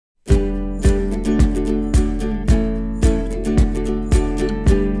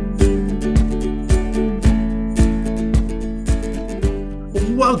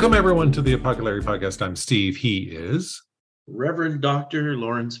everyone to the Apocalypse Podcast. I'm Steve. He is Reverend Dr.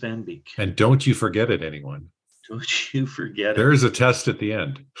 Lawrence Van Beek. And don't you forget it, anyone. Don't you forget There is a test at the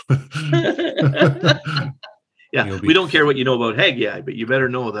end. Yeah, we don't care what you know about Haggai, but you better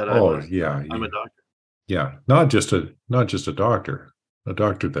know that I'm a doctor. Yeah, not just a doctor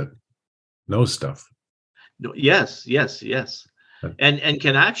that knows stuff. No, yes. And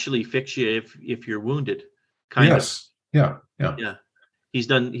can actually fix you if you're wounded. Kind of. Yeah. He's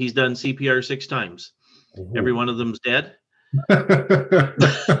done CPR 6 times. Ooh. Every one of them's dead. But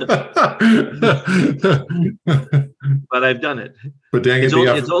I've done it. But dang it,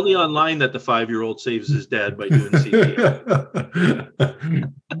 it's only online that the 5-year-old saves his dad by doing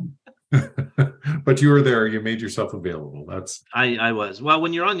CPR. But you were there. You made yourself available. I was. Well,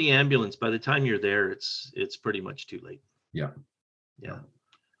 when you're on the ambulance, by the time you're there, it's pretty much too late. Yeah.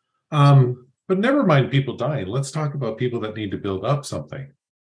 But never mind people dying. Let's talk about people that need to build up something.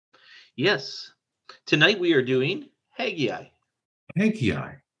 Yes. Tonight we are doing Haggai.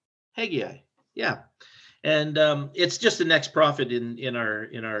 Yeah. And it's just the next prophet in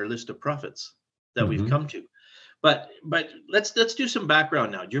our list of prophets that we've come to. But let's do some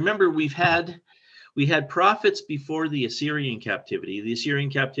background now. Do you remember we had prophets before the Assyrian captivity? The Assyrian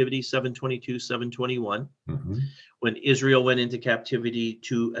captivity 722, 721, when Israel went into captivity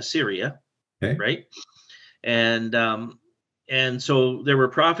to Assyria, right? And so there were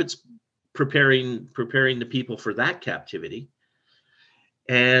prophets preparing the people for that captivity.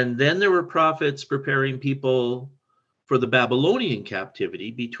 And then there were prophets preparing people for the Babylonian captivity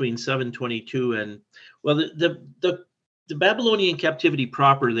between 722 and, well, the Babylonian captivity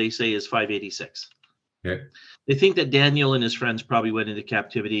proper, they say, is 586. Okay. They think that Daniel and his friends probably went into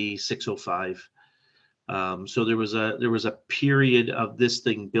captivity 605. So there was a period of this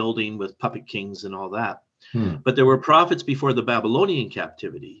thing building with puppet kings and all that. But there were prophets before the Babylonian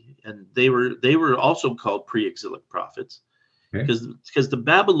captivity, and they were also called pre-exilic prophets, because the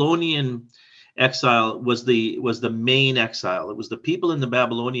Babylonian exile was the main exile. It was the people in the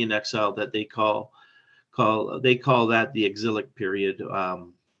Babylonian exile that they call that the exilic period,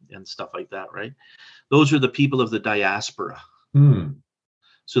 and stuff like that, right? Those are the people of the diaspora.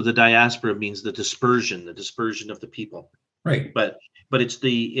 So the diaspora means the dispersion of the people. Right. But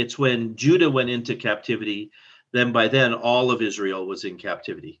it's when Judah went into captivity, then by then all of Israel was in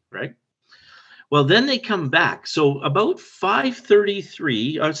captivity, right? Well, then they come back. So about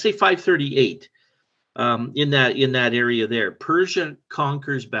 533, I'd say 538, in that area there, Persia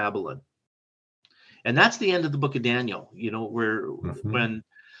conquers Babylon. And that's the end of the book of Daniel, where when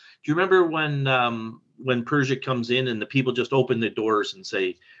do you remember when Persia comes in and the people just open the doors and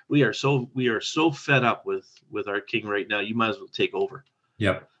say, we are so fed up with our king right now, you might as well take over.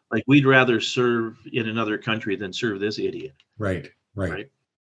 Yep. Like, we'd rather serve in another country than serve this idiot. Right.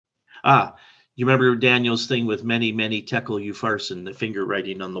 You remember Daniel's thing with many, many tekel upharsin, the finger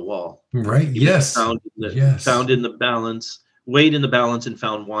writing on the wall. Right. Yes. Found in the balance, weighed in the balance and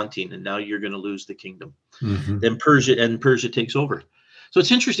found wanting, and now you're going to lose the kingdom. Then Persia takes over. So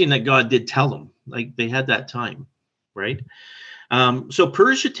it's interesting that God did tell them, like, they had that time, right? So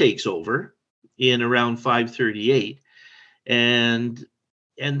Persia takes over in around 538, and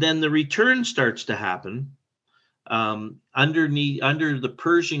then the return starts to happen under the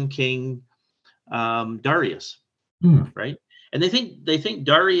Persian king Darius, right? And they think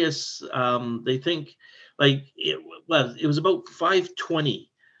Darius, it was about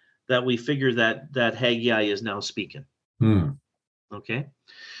 520 that we figure that Haggai is now speaking. Okay.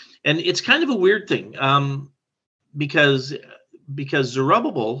 And it's kind of a weird thing, because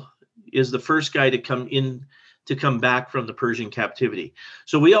Zerubbabel is the first guy to come back from the Persian captivity.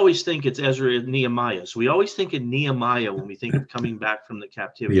 So we always think it's Ezra and Nehemiah. So we always think of Nehemiah when we think of coming back from the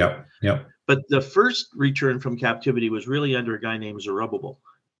captivity. Yep. But the first return from captivity was really under a guy named Zerubbabel.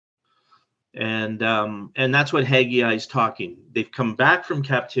 And that's what Haggai is talking. They've come back from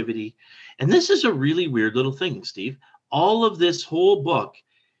captivity. And this is a really weird little thing, Steve. All of this whole book,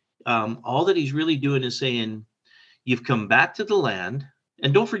 all that he's really doing is saying, you've come back to the land.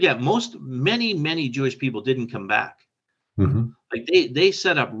 And don't forget, many Jewish people didn't come back. Like they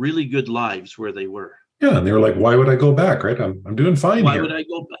set up really good lives where they were. Yeah, and they were like, why would I go back, right? I'm doing fine Why here. would I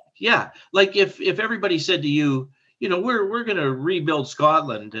go back? Yeah, like if everybody said to you, we're going to rebuild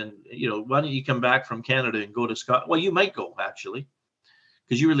Scotland, and why don't you come back from Canada and go to Scotland? Well, you might go, actually,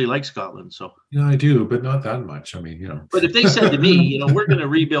 because you really like Scotland. So yeah, I do, but not that much. I mean, But if they said to me, we're going to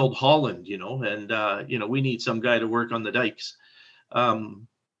rebuild Holland, and we need some guy to work on the dikes,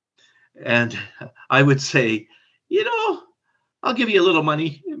 and I would say, I'll give you a little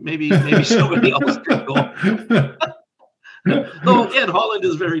money. Maybe somebody else could go. Though again, Holland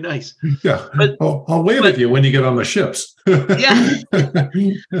is very nice. Yeah. But I'll wave at you when you get on the ships. yeah,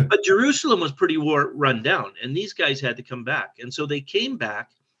 but Jerusalem was pretty run down, and these guys had to come back. And so they came back,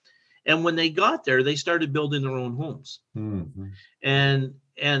 and when they got there, they started building their own homes. Mm-hmm.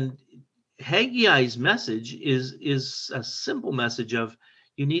 And Haggai's message is a simple message of,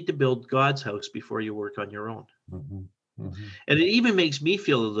 you need to build God's house before you work on your own. Mm-hmm. Mm-hmm. And it even makes me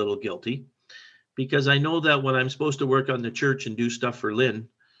feel a little guilty, because I know that when I'm supposed to work on the church and do stuff for Lynn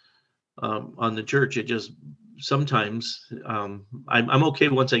on the church, it just sometimes I'm okay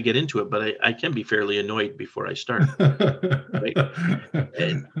once I get into it, but I can be fairly annoyed before I start. Right?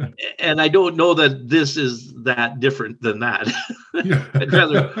 And I don't know that this is that different than that. I'd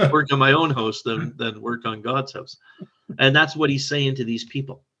rather work on my own house than work on God's house. And that's what he's saying to these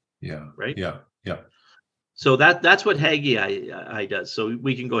people. Yeah. Right. Yeah. Yeah. So that's what Haggai does. So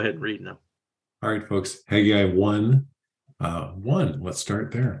we can go ahead and read now. All right, folks. Haggai 1. Let's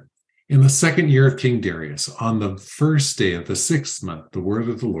start there. In the second year of King Darius, on the first day of the 6th month, the word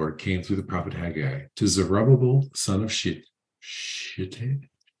of the Lord came through the prophet Haggai to Zerubbabel, son of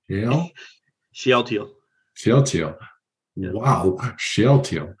Shealtiel. Wow,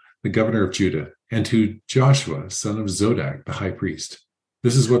 Shealtiel, the governor of Judah, and to Joshua, son of Zodak, the high priest.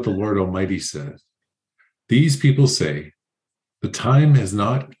 This is what the Lord Almighty says. These people say, the time has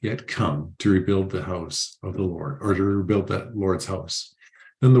not yet come to rebuild the house of the Lord, or to rebuild the Lord's house.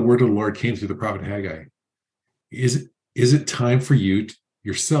 Then the word of the Lord came through the prophet Haggai. Is it time for you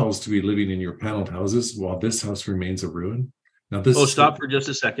yourselves to be living in your paneled houses while this house remains a ruin? Now stop for just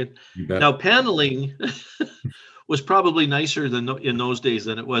a second. Now, paneling was probably nicer than in those days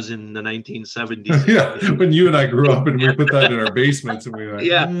than it was in the 1970s. Yeah, when you and I grew up and we put that in our basements and we were like,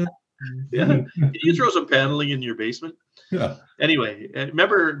 yeah. Can you throw some paneling in your basement? Yeah. Anyway,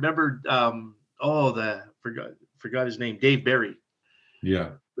 remember forgot his name, Dave Barry. Yeah.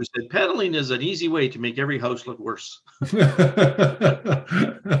 Who said paneling is an easy way to make every house look worse.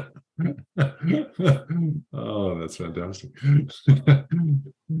 Oh, that's fantastic.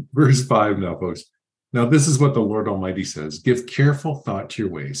 Verse 5 now, folks. Now, this is what the Lord Almighty says. Give careful thought to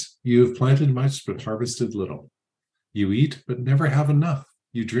your ways. You have planted much, but harvested little. You eat, but never have enough.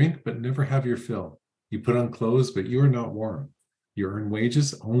 You drink, but never have your fill. You put on clothes, but you are not warm. You earn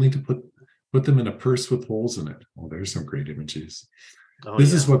wages only to put them in a purse with holes in it. Oh, there's some great images.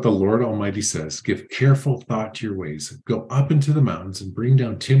 This is what the Lord Almighty says. Give careful thought to your ways. Go up into the mountains and bring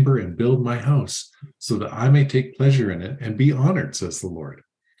down timber and build my house, so that I may take pleasure in it and be honored, says the Lord.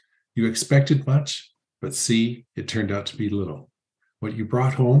 You expected much, but see, it turned out to be little. What you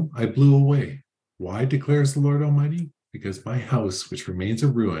brought home, I blew away. Why, declares the Lord Almighty? Because my house, which remains a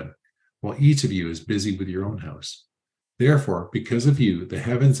ruin, while each of you is busy with your own house. Therefore, because of you, the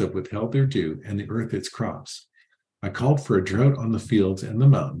heavens have withheld their dew, and the earth its crops. I called for a drought on the fields and the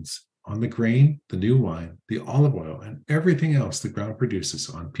mountains, on the grain, the new wine, the olive oil, and everything else the ground produces,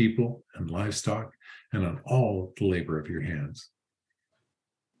 on people and livestock, and on all the labor of your hands.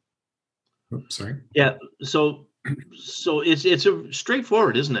 Oops, sorry. Yeah, so it's a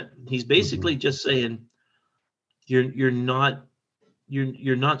straightforward, isn't it? He's basically just saying, you're not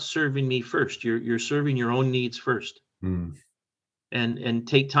serving me first. You're serving your own needs first. And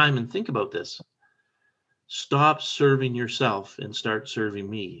take time and think about this. Stop serving yourself and start serving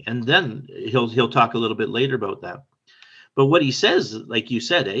me. And then he'll talk a little bit later about that. But what he says, like you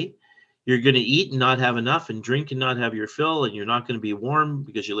said, you're going to eat and not have enough, and drink and not have your fill, and you're not going to be warm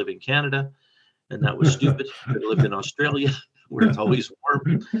because you live in Canada, and that was stupid. You could have lived in Australia where it's always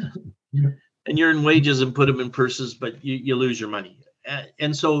warm. And you earn wages and put them in purses, but you lose your money.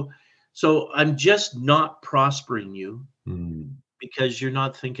 And so I'm just not prospering you because you're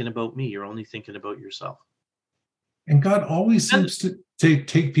not thinking about me. You're only thinking about yourself. And God always seems to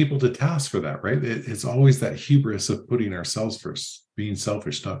take people to task for that, right? It's always that hubris of putting ourselves first, being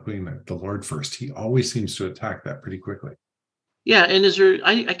selfish, not putting the Lord first. He always seems to attack that pretty quickly. Yeah, and is there?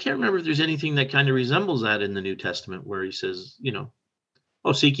 I can't remember if there's anything that kind of resembles that in the New Testament, where he says,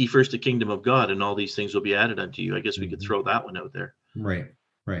 seek ye first the kingdom of God, and all these things will be added unto you. I guess we could throw that one out there. Right.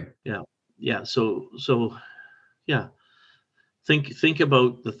 Yeah. So yeah. Think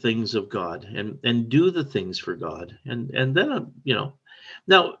about the things of God and do the things for God. And then,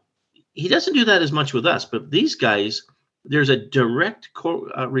 now he doesn't do that as much with us, but these guys, there's a direct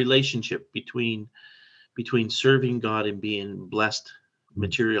relationship between serving God and being blessed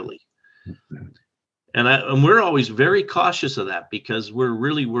materially. And we're always very cautious of that because we're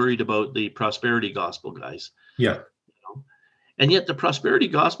really worried about the prosperity gospel guys. Yeah. And yet the prosperity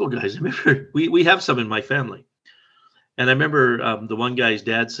gospel guys, I remember we have some in my family. And I remember the one guy's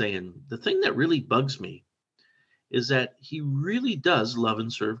dad saying, the thing that really bugs me is that he really does love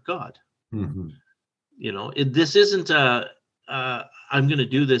and serve God. Mm-hmm. This isn't I'm going to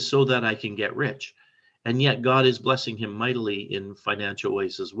do this so that I can get rich. And yet God is blessing him mightily in financial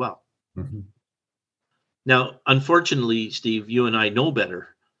ways as well. Mm-hmm. Now, unfortunately, Steve, you and I know better.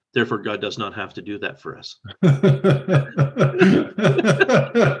 Therefore, God does not have to do that for us.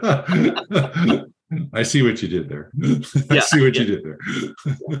 I see what you did there. I Yeah, see what yeah, you did there.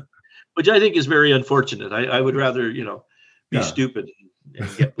 yeah. Which I think is very unfortunate. I would rather, be Yeah. stupid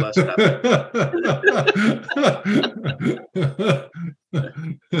and get blessed that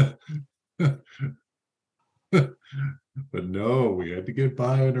way. But no, we had to get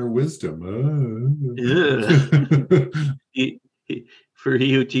by on our wisdom. For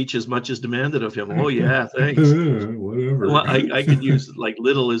he who teaches, much is demanded of him. Oh yeah, thanks. Whatever. Well, I could use like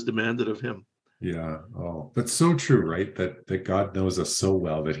little is demanded of him. Yeah. Oh, that's so true, right? That God knows us so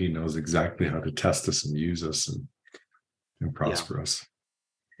well that he knows exactly how to test us and use us and prosper us.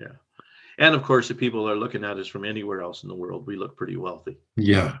 Yeah. And of course, if people are looking at us from anywhere else in the world, we look pretty wealthy.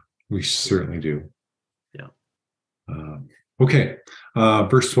 Yeah, we certainly do. Yeah. Okay.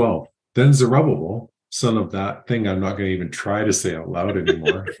 Verse 12. Then Zerubbabel, son of that thing I'm not going to even try to say out loud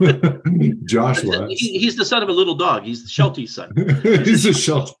anymore. Joshua. He's the son of a little dog. He's Shelty's son. He's a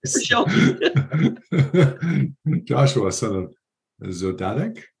Shelty. Joshua, son of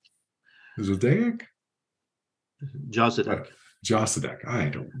Zodadek? Josedek. I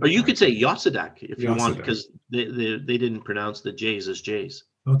don't know. Or you could say Yosedek if you want, Yosedek. because they didn't pronounce the J's as J's.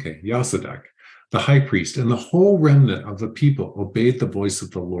 Okay, Yosedek. The high priest and the whole remnant of the people obeyed the voice of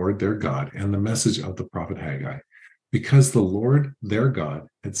the Lord their God and the message of the prophet Haggai, because the Lord their God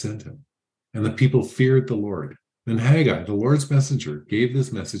had sent him. And the people feared the Lord. Then Haggai, the Lord's messenger, gave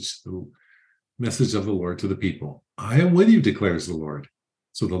this message of the Lord to the people. I am with you, declares the Lord.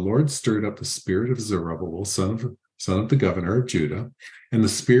 So the Lord stirred up the spirit of Zerubbabel, son of the governor of Judah, and the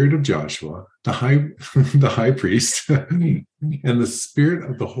spirit of Joshua, the high priest, and the spirit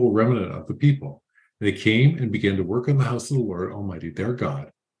of the whole remnant of the people. They came and began to work on the house of the Lord Almighty, their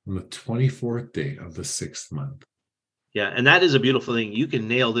God, on the 24th day of the 6th month. Yeah, and that is a beautiful thing. You can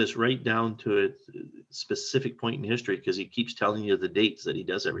nail this right down to a specific point in history because he keeps telling you the dates that he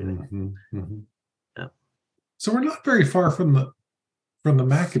does everything. Mm-hmm, mm-hmm. Yeah. So we're not very far from the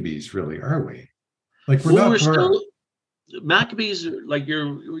Maccabees, really, are we? Like we're still Maccabees, like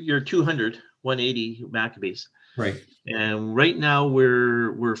you're 200, 180 Maccabees, right? And right now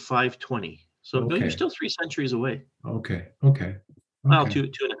we're 520. So okay. No, you're still 3 centuries away. Okay. Well, two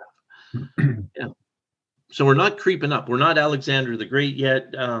and a half. Yeah. So we're not creeping up. We're not Alexander the Great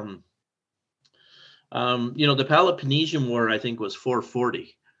yet. The Peloponnesian War, I think, was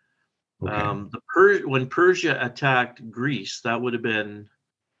 440. Okay. When Persia attacked Greece, that would have been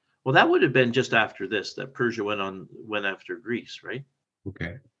just after this, that Persia went after Greece, right?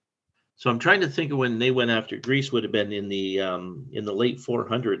 Okay. So I'm trying to think of when they went after Greece. Would have been in the late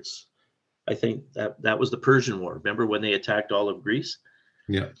 400s. I think that was the Persian War. Remember when they attacked all of Greece?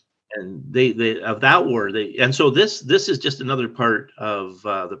 Yeah. And they of that war, and so this is just another part of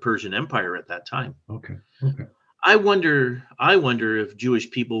the Persian Empire at that time. Okay. I wonder if Jewish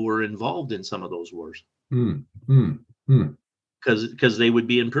people were involved in some of those wars. Because they would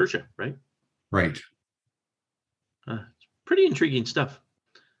be in Persia, right? Right. Pretty intriguing stuff.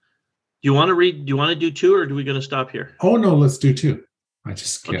 Do you want to read? Do you want to do 2, or are we going to stop here? Oh no, let's do 2. I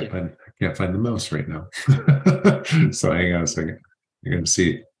just can't find the mouse right now. So hang on a second. You're going to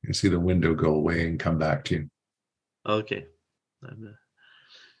see the window go away and come back to you. Okay.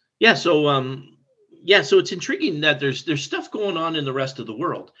 Yeah. So it's intriguing that there's stuff going on in the rest of the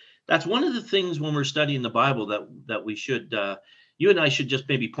world. That's one of the things when we're studying the Bible that we should, you and I should just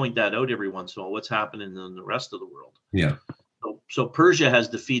maybe point that out every once in a while. What's happening in the rest of the world? Yeah. So Persia has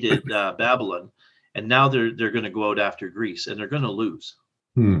defeated Babylon, and now they're going to go out after Greece, and they're going to lose.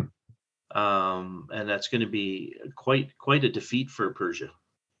 And that's going to be quite a defeat for Persia.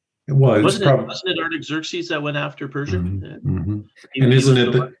 Well, wasn't it Artaxerxes that went after Persia? Mm-hmm. And isn't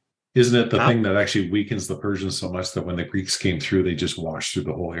it the thing that actually weakens the Persians so much that when the Greeks came through, they just washed through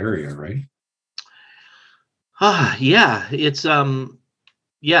the whole area, right? Yeah, it's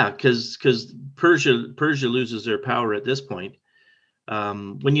because Persia loses their power at this point.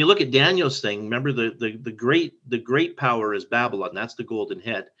 When you look at Daniel's thing, remember the great power is Babylon. That's the golden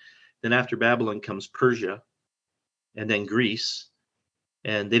head. Then after Babylon comes Persia, and then Greece.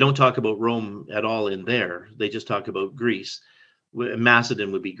 And they don't talk about Rome at all in there. They just talk about Greece.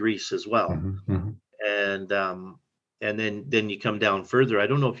 Macedon would be Greece as well. Mm-hmm. And then you come down further. I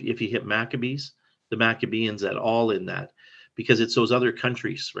don't know if you hit the Maccabees at all in that, because it's those other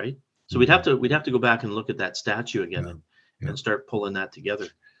countries, right? So we'd have to go back and look at that statue again and start pulling that together.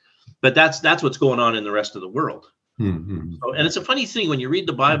 But that's what's going on in the rest of the world. So, and it's a funny thing when you read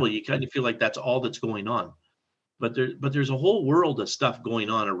the Bible, you kind of feel like that's all that's going on. But there's a whole world of stuff going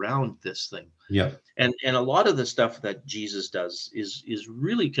on around this thing. Yeah. And a lot of the stuff that Jesus does is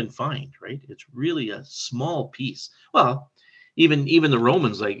really confined, right? It's really a small piece. Well, even the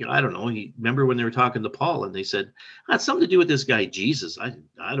Romans, like, I don't know, remember when they were talking to Paul and they said, that's something to do with this guy Jesus.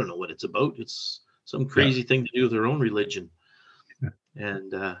 I don't know what it's about. It's some crazy thing to do with their own religion.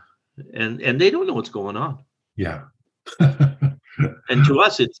 And they don't know what's going on. Yeah. And to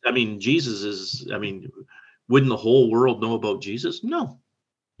us, Jesus is, wouldn't the whole world know about Jesus? No.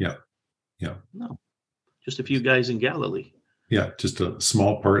 Yeah. Yeah. No. Just a few guys in Galilee. Yeah. Just a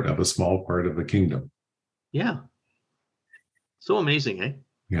small part of the kingdom. Yeah. So amazing, eh?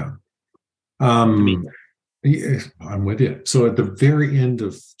 Yeah. To me. I'm with you. So at the very end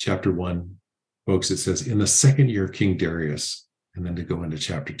of chapter 1, folks, it says, in the second year of King Darius, and then to go into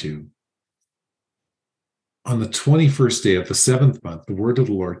chapter 2. On the 21st day of the 7th month, the word of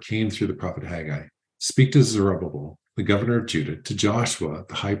the Lord came through the prophet Haggai. Speak to Zerubbabel, the governor of Judah, to Joshua,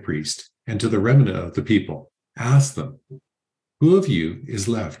 the high priest, and to the remnant of the people. Ask them, who of you is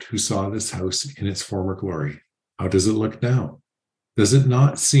left who saw this house in its former glory? How does it look now? Does it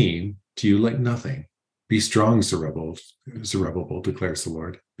not seem to you like nothing? Be strong, Zerubbabel, declares the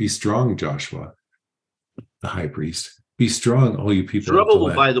Lord. Be strong, Joshua, the high priest. Be strong, all you people.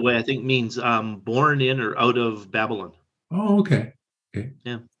 Zerubbabel, by the way, I think means born in or out of Babylon. Oh, okay.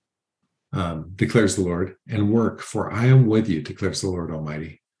 Yeah. Declares the Lord, and work, for I am with you, declares the Lord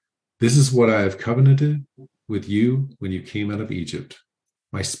Almighty. This is what I have covenanted with you when you came out of Egypt.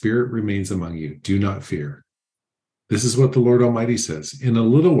 My spirit remains among you. Do not fear. This is what the Lord Almighty says. In a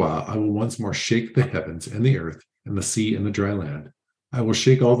little while, I will once more shake the heavens and the earth and the sea and the dry land. I will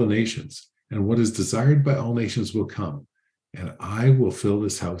shake all the nations, and what is desired by all nations will come. And I will fill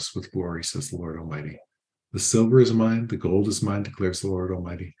this house with glory, says the Lord Almighty. The silver is mine, the gold is mine, declares the Lord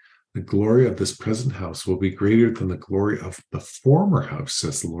Almighty. The glory of this present house will be greater than the glory of the former house,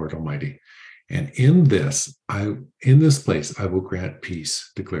 says the Lord Almighty. And in this place, I will grant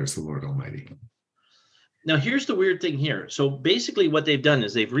peace, declares the Lord Almighty. Now, here's the weird thing here. So basically what they've done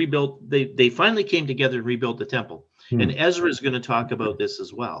is they've rebuilt, they finally came together and rebuilt the temple. And Ezra is going to talk about this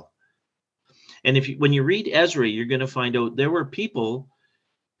as well. And when you read Ezra, you're going to find out there were people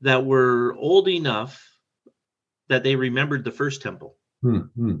that were old enough that they remembered the first temple.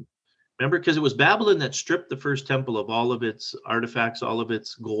 Remember, because it was Babylon that stripped the first temple of all of its artifacts, all of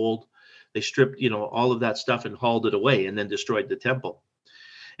its gold. They stripped, all of that stuff and hauled it away and then destroyed the temple.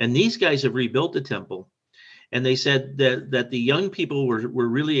 And these guys have rebuilt the temple. And they said that the young people were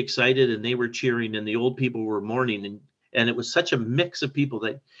really excited and they were cheering and the old people were mourning. And it was such a mix of people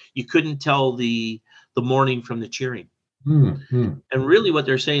that you couldn't tell the mourning from the cheering. And really what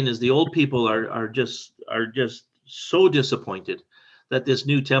they're saying is the old people are just so disappointed that this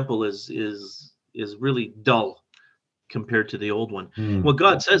new temple is really dull compared to the old one. What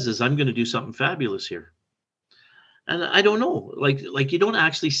God says is, I'm going to do something fabulous here. And I don't know, like you don't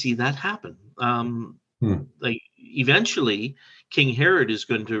actually see that happen. Like eventually King Herod is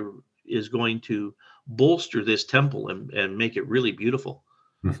going to bolster this temple and make it really beautiful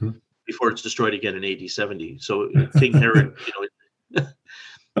before it's destroyed again in AD 70. So King Herod,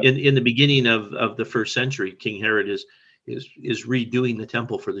 in the beginning of the first century, King Herod is redoing the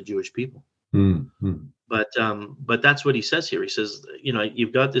temple for the Jewish people. But that's what he says here. He says,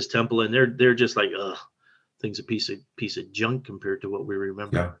 you've got this temple and they're just like, thing's a piece of junk compared to what we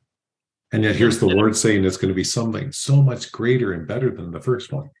remember. Yeah. And yet here's the Lord saying it's going to be something so much greater and better than the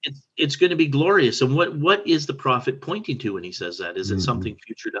first one. It's going to be glorious. And what is the prophet pointing to when he says that? Is it something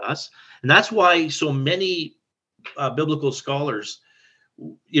future to us? And that's why so many biblical scholars,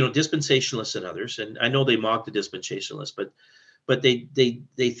 dispensationalists and others, and I know they mock the dispensationalists, but they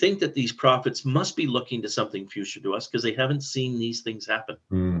think that these prophets must be looking to something future to us because they haven't seen these things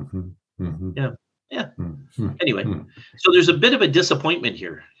happen. Yeah. Anyway, so there's a bit of a disappointment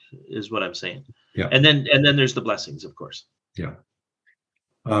here, is what I'm saying. Yeah. And then there's the blessings, of course. Yeah.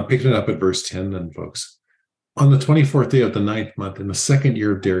 Picking it up at verse 10 then, folks. On the 24th day of the 9th month, in the second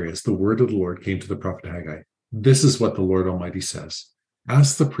year of Darius, the word of the Lord came to the prophet Haggai. This is what the Lord Almighty says.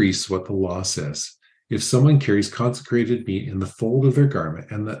 Ask the priests what the law says. If someone carries consecrated meat in the fold of their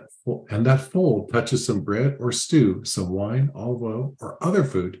garment, and that fold touches some bread or stew, some wine, olive oil, or other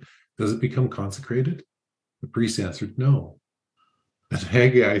food, does it become consecrated? The priest answered, no. And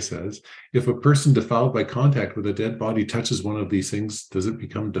Haggai says, if a person defiled by contact with a dead body touches one of these things, does it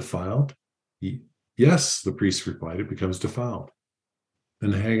become defiled? Yes, the priest replied, it becomes defiled.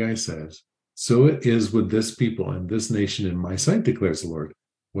 Then Haggai says, so it is with this people and this nation in my sight, declares the Lord.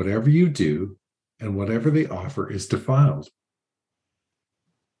 Whatever you do and whatever they offer is defiled.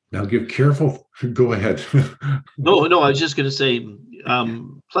 Now give careful, go ahead. No, I was just going to say,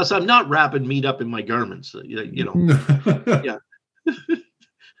 plus I'm not wrapping meat up in my garments, yeah.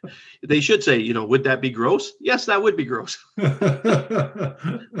 They should say, would that be gross? Yes, that would be gross. I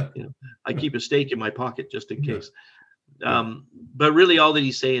keep a steak in my pocket just in case. But really all that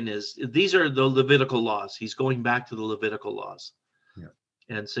he's saying is these are the Levitical laws. He's going back to the Levitical laws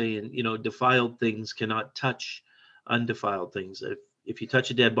and saying, defiled things cannot touch undefiled things. If you touch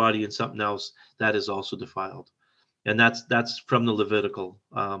a dead body and something else, that is also defiled. And that's from the Levitical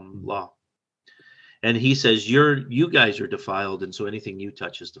law. And he says, you guys are defiled, and so anything you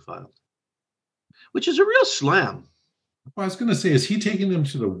touch is defiled, which is a real slam. Well, I was going to say, is he taking them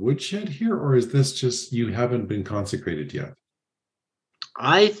to the woodshed here, or is this just you haven't been consecrated yet?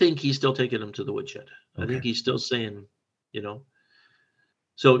 I think he's still taking them to the woodshed. Okay. I think he's still saying,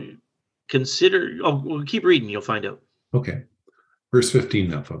 so consider, we'll keep reading, you'll find out. Okay. Verse 15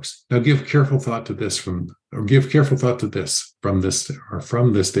 now, folks. Now give careful thought to this from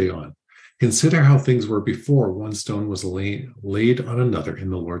this day on. Consider how things were before one stone was laid on another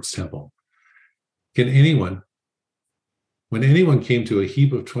in the Lord's temple. When anyone came to a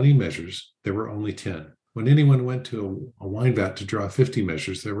heap of 20 measures, there were only 10. When anyone went to a wine vat to draw 50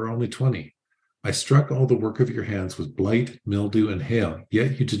 measures, there were only 20. I struck all the work of your hands with blight, mildew, and hail,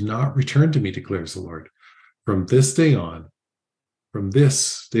 yet you did not return to me, declares the Lord. From the 24th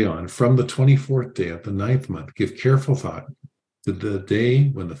day of the 9th month, give careful thought to the day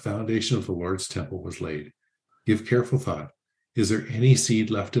when the foundation of the Lord's temple was laid. Give careful thought. Is there any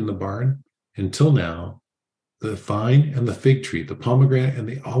seed left in the barn? Until now, the vine and the fig tree, the pomegranate and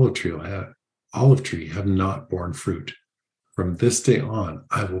the olive tree have not borne fruit. From this day on,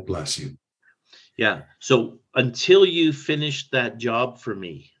 I will bless you. Yeah. So until you finished that job for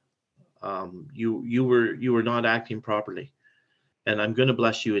me, you were not acting properly, and I'm going to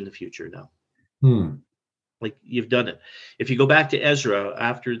bless you in the future now. Like you've done it. If you go back to Ezra,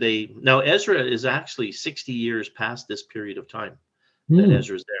 Ezra is actually 60 years past this period of time that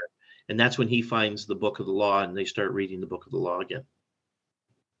Ezra's there. And that's when he finds the book of the law and they start reading the book of the law again.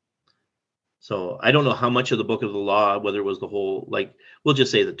 So I don't know how much of the book of the law, whether it was the whole, we'll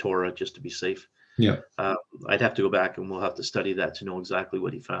just say the Torah just to be safe. Yeah. I'd have to go back and we'll have to study that to know exactly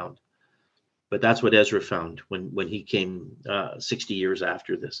what he found. But that's what Ezra found when he came 60 years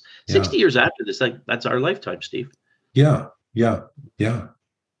after this. 60 years after this, that's our lifetime, Steve. Yeah.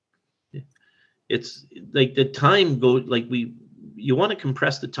 It's like the time you want to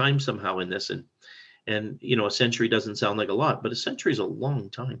compress the time somehow in this, and a century doesn't sound like a lot, but a century is a long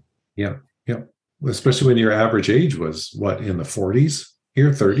time. Yeah. Especially when your average age was in the 40s, here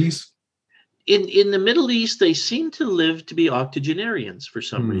 30s. In the Middle East, they seem to live to be octogenarians for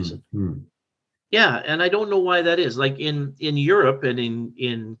some reason. Yeah, and I don't know why that is. Like in Europe and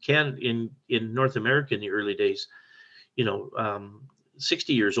in Canada, in North America in the early days,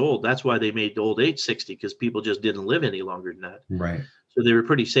 60 years old. That's why they made old age 60, because people just didn't live any longer than that. Right. So they were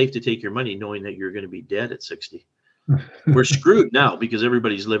pretty safe to take your money, knowing that you're going to be dead at 60. We're screwed now because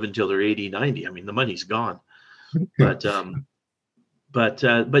everybody's living till they're 80, 90. I mean, the money's gone. But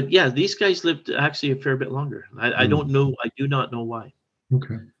yeah, these guys lived actually a fair bit longer. I don't know. I do not know why.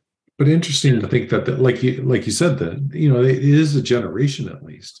 Okay. But interesting to think that, like you said, that it is a generation at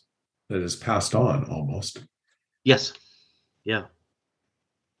least that is passed on almost. Yes. Yeah.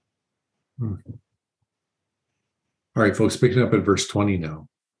 All right, folks, picking up at verse 20 now.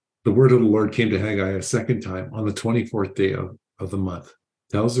 The word of the Lord came to Haggai a second time on the 24th day of the month.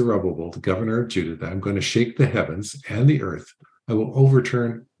 Tell Zerubbabel, the governor of Judah, that I'm going to shake the heavens and the earth. I will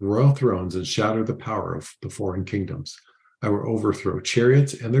overturn royal thrones and shatter the power of the foreign kingdoms. I will overthrow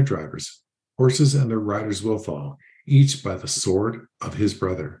chariots and their drivers. Horses and their riders will fall, each by the sword of his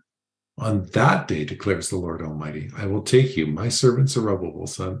brother. On that day, declares the Lord Almighty, I will take you, my servant Zerubbabel,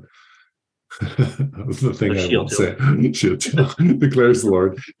 son. That was the thing I won't say. Declares the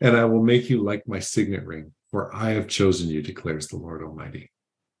Lord, and I will make you like my signet ring, for I have chosen you, declares the Lord Almighty.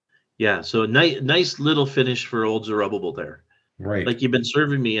 Yeah, so nice little finish for old Zerubbabel there. Right. Like, you've been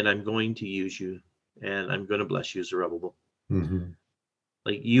serving me, and I'm going to use you, and I'm going to bless you, Zerubbabel.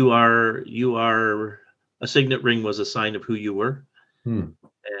 Like, you are a signet ring was a sign of who you were, and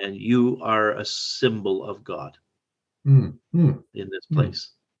you are a symbol of God in this place.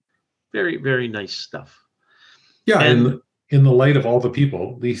 Very, very nice stuff. Yeah, and in the light of all the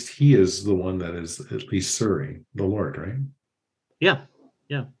people, at least he is the one that is at least serving the Lord, right? Yeah.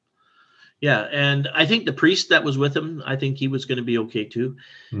 Yeah, and I think the priest that was with him, I think he was going to be okay too.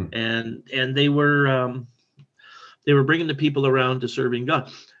 And they were bringing the people around to serving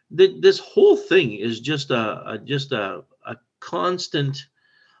God. This whole thing is just a constant.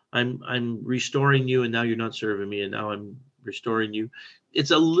 I'm restoring you, and now you're not serving me, and now I'm restoring you.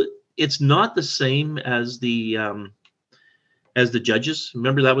 It's not the same as the judges.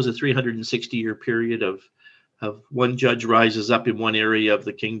 Remember, that was a 360-year period of one judge rises up in one area of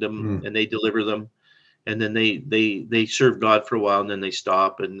the kingdom and they deliver them, and then they serve God for a while, and then they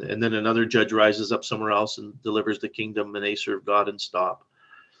stop, and then another judge rises up somewhere else and delivers the kingdom, and they serve God and stop.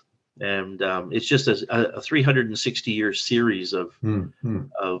 And it's just a 360-year series of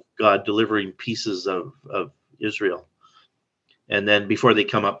God delivering pieces of Israel, and then before they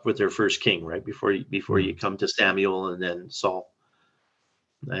come up with their first king, right before you come to Samuel and then Saul,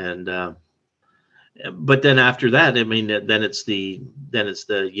 and but then after that, I mean, then it's the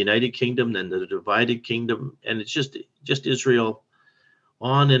United Kingdom, then the divided kingdom, and it's just Israel,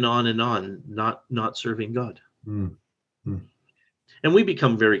 on and on and on, not serving God. And we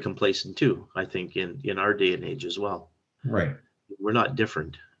become very complacent too, I think, in our day and age as well. Right. We're not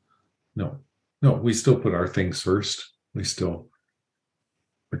different. No, we still put our things first. We still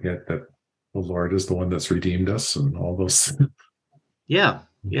forget that the Lord is the one that's redeemed us and all those. Yeah.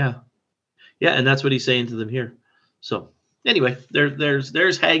 And that's what he's saying to them here. So anyway,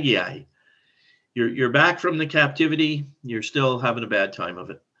 there's Haggai. You're back from the captivity. You're still having a bad time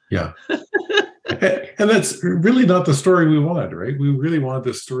of it. Yeah. And that's really not the story we wanted, right? We really wanted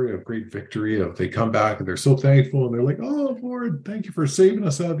this story of great victory, of they come back and they're so thankful and they're like, oh, Lord, thank you for saving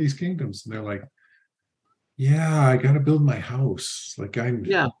us out of these kingdoms. And they're like, yeah, I got to build my house. Like look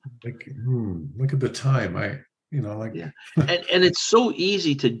at the time. And it's so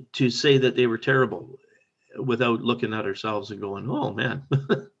easy to say that they were terrible without looking at ourselves and going, oh man.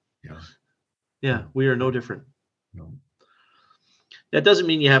 Yeah, we are no different. No. That doesn't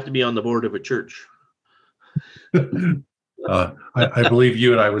mean you have to be on the board of a church. I believe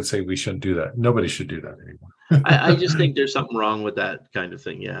you and I would say we shouldn't do that. Nobody should do that anymore. I just think there's something wrong with that kind of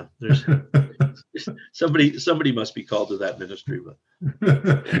thing. Yeah, there's somebody must be called to that ministry, but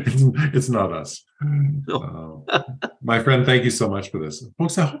it's not us. No. My friend, thank you so much for this,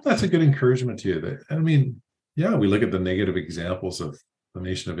 folks. I hope that's a good encouragement to you. That, I mean, yeah, we look at the negative examples of the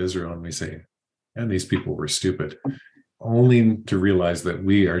nation of Israel and we say, and these people were stupid, only to realize that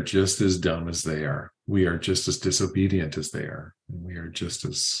we are just as dumb as they are. We are just as disobedient as they are. And we are just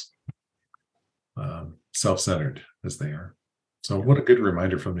as self-centered as they are. So what a good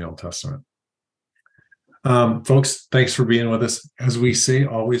reminder from the Old Testament. Folks, thanks for being with us. As we say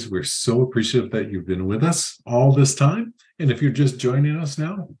always, we're so appreciative that you've been with us all this time. And if you're just joining us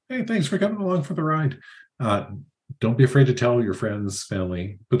now, hey, thanks for coming along for the ride. Don't be afraid to tell your friends,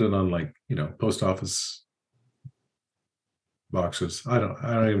 family, put it on post office boxes. I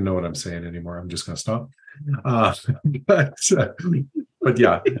don't even know what I'm saying anymore. I'm just going to stop. But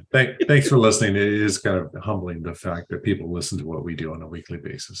yeah, thanks for listening. It is kind of humbling, the fact that people listen to what we do on a weekly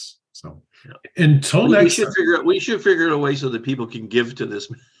basis. So until next time, we should figure out a way so that people can give to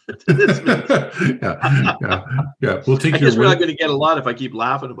this. Yeah. We'll take. I guess we're not going to get a lot if I keep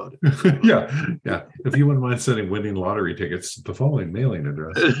laughing about it. Yeah. If you wouldn't mind sending winning lottery tickets to the following mailing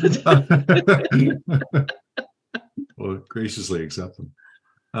address, we'll graciously accept them.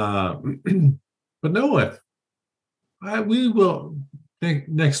 But no, we will.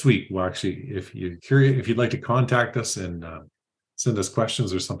 Next week, well, actually, if you're curious, if you'd like to contact us and send us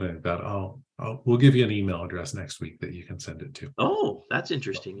questions or something like that, we'll give you an email address next week that you can send it to. Oh, that's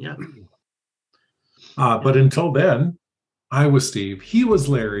interesting. Yeah. But until then, I was Steve, he was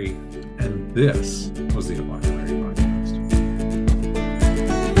Larry, and this was the Haggai.